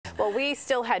Well, we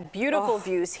still had beautiful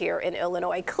views here in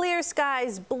Illinois. Clear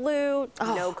skies, blue,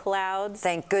 no clouds.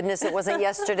 Thank goodness it wasn't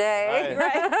yesterday.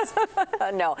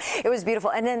 Right. No, it was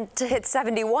beautiful. And then to hit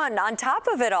 71 on top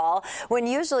of it all, when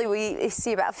usually we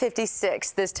see about 56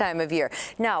 this time of year.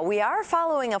 Now, we are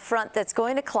following a front that's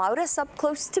going to cloud us up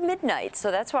close to midnight.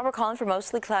 So that's why we're calling for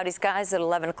mostly cloudy skies at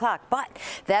 11 o'clock. But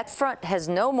that front has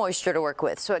no moisture to work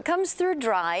with. So it comes through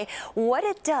dry. What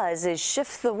it does is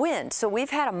shift the wind. So we've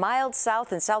had a mild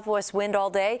south and southwest wind all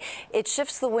day. It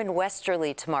shifts the wind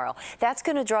westerly tomorrow. That's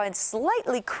going to draw in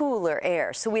slightly cooler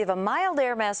air. So we have a mild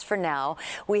air mass for now.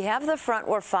 We have the front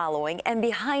we're following, and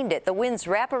behind it, the winds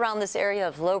wrap around this area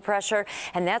of low pressure,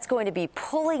 and that's going to be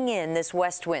pulling in this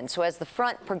west wind. So as the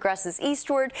front progresses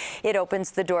eastward, it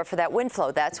opens the door for that wind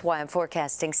flow. That's why I'm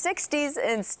forecasting 60s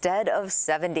instead of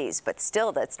 70s. But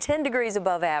still, that's 10 degrees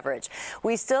above average.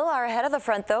 We still are ahead of the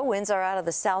front, though. Winds are out of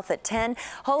the south at 10,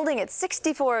 holding at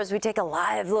 64 as we take a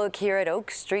live look here at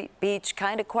Oak Street Beach.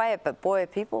 Kind of quiet, but boy,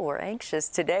 people were anxious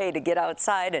today to get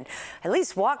outside and at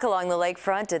least walk along the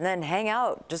lakefront and then hang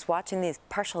out just watching the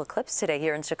partial eclipse today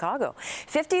here in Chicago.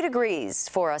 50 degrees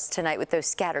for us tonight with those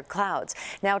scattered clouds.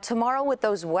 Now tomorrow with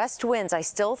those west winds, I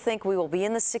still think we will be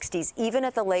in the 60s even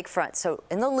at the lakefront. So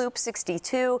in the Loop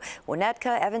 62,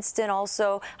 Winnetka, Evanston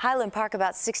also, Highland Park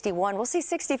about 61. We'll see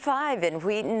 65 in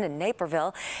Wheaton and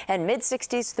Naperville and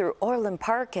mid-60s through Orland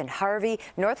Park and Harvey,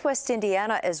 Northwest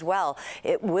Indiana as well.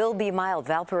 It will be mild.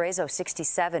 Valparaiso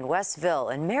 67, Westville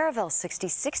and Maryville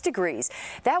 66 degrees.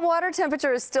 That water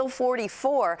temperature is still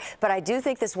 44, but I do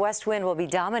think this west wind will be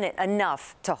dominant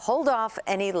enough to hold off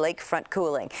any lakefront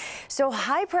cooling. So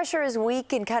high pressure is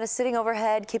weak and kind of sitting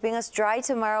overhead, keeping us dry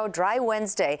tomorrow, dry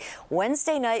Wednesday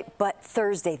night, but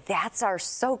Thursday, that's our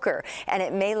soaker, and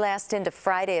it may last into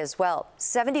Friday as well.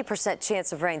 70%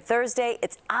 chance of rain Thursday.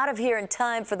 It's out of here in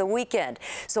time for the weekend.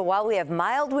 So while we have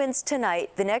mild winds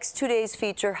tonight, the next 2 days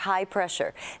feature high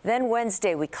pressure. Then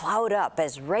Wednesday, we cloud up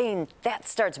as rain that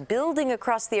starts building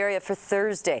across the area for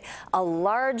Thursday. A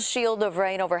large shield of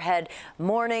rain overhead.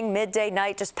 Morning, midday,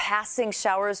 night, just passing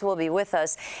showers will be with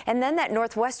us. And then that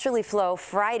northwesterly flow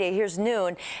Friday, here's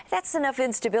noon. That's enough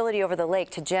instability over the lake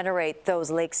to generate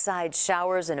those lakeside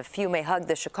showers, and a few may hug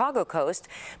the Chicago coast.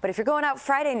 But if you're going out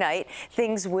Friday night,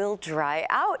 things will dry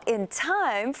out in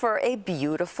time for a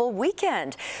beautiful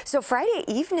weekend. So Friday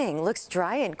evening looks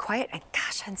dry and quiet. And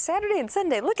gosh, on Saturday and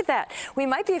Sunday, look at that. We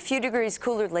might be a few degrees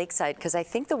cooler lakeside because I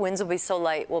think the winds will be so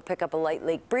light we'll pick up a light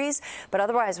lake breeze. But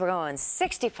otherwise, we're going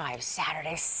 65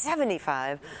 Saturday,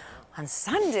 75 on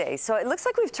Sunday. So it looks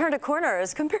like we've turned a corner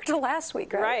as compared to last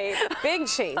week, right? Right. Big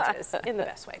changes in the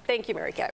best way. Thank you, Mary Kay.